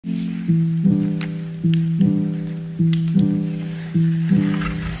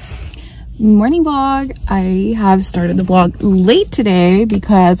Morning vlog. I have started the vlog late today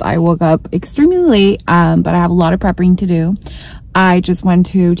because I woke up extremely late, but I have a lot of prepping to do. I just went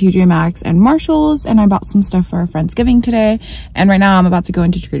to TJ Maxx and Marshall's and I bought some stuff for Friendsgiving today, and right now I'm about to go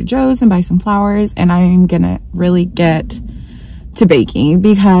into Trader Joe's and buy some flowers, and I'm gonna really get to baking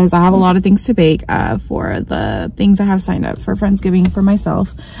because I have a lot of things to bake for the things I have signed up for Friendsgiving for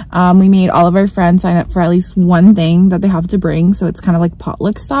myself. We made all of our friends sign up for at least one thing that they have to bring, so it's kind of like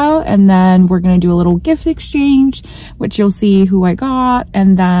potluck style, and then we're gonna do a little gift exchange, which you'll see who I got,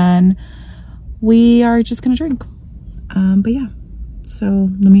 and then we are just gonna drink. But yeah, so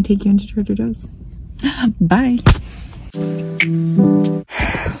let me take you into Trader Joe's. Bye.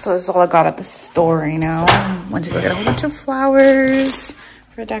 So this is all I got at the store right now. I went to go get a whole bunch of flowers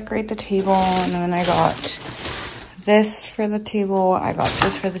for decorate the table, and then I got this for the table, I got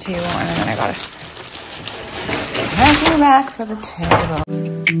this for the table, and then I got a vacuum rack for the table.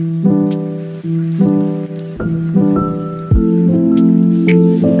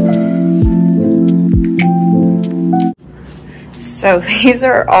 So these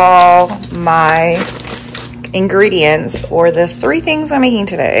are all my ingredients for the 3 things I'm making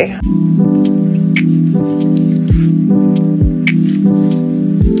today.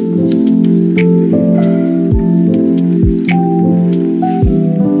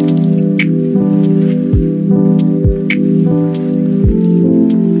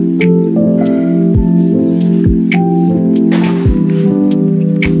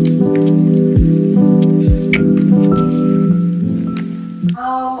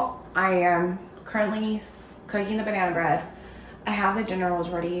 I am currently cooking the banana bread. I have the dinner rolls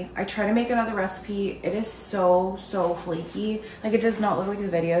ready. I try to make another recipe. It is so flaky. Like, it does not look like the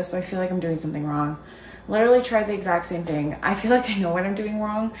video, so I feel like I'm doing something wrong. Literally tried the exact same thing. I feel like I know what I'm doing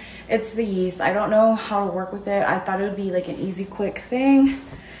wrong. It's the yeast. I don't know how to work with it. I thought it would be like an easy, quick thing,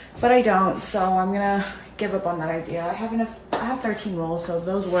 but I don't. So I'm gonna give up on that idea. I have 13 rolls, so if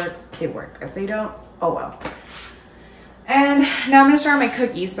those work, they work. If they don't, oh well. And now I'm gonna start my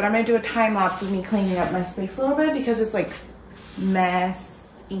cookies, but I'm gonna do a time lapse of me cleaning up my space a little bit because it's like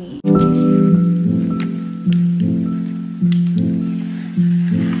messy.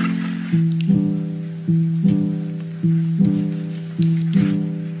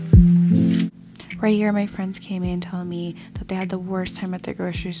 Right here, my friends came in telling me that they had the worst time at the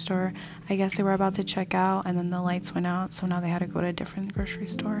grocery store. I guess they were about to check out and then the lights went out, so now they had to go to a different grocery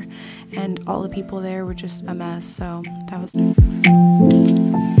store. And all the people there were just a mess, so that was... Hey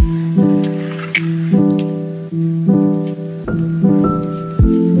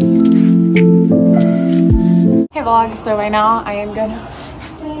vlog, so right now I am gonna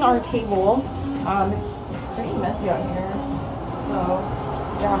clean our table. It's pretty messy out here, so...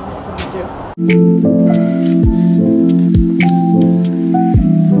 yeah, that's what we do.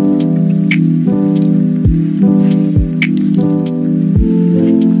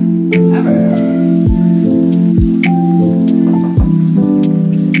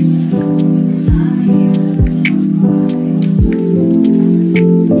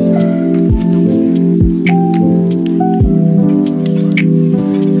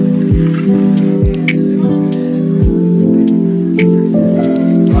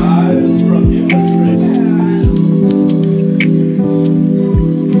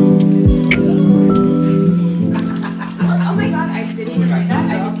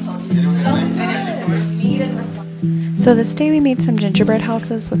 So this day we made some gingerbread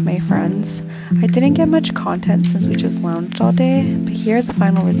houses with my friends. I didn't get much content since we just lounged all day, but here are the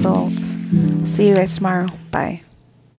final results. See you guys tomorrow. Bye.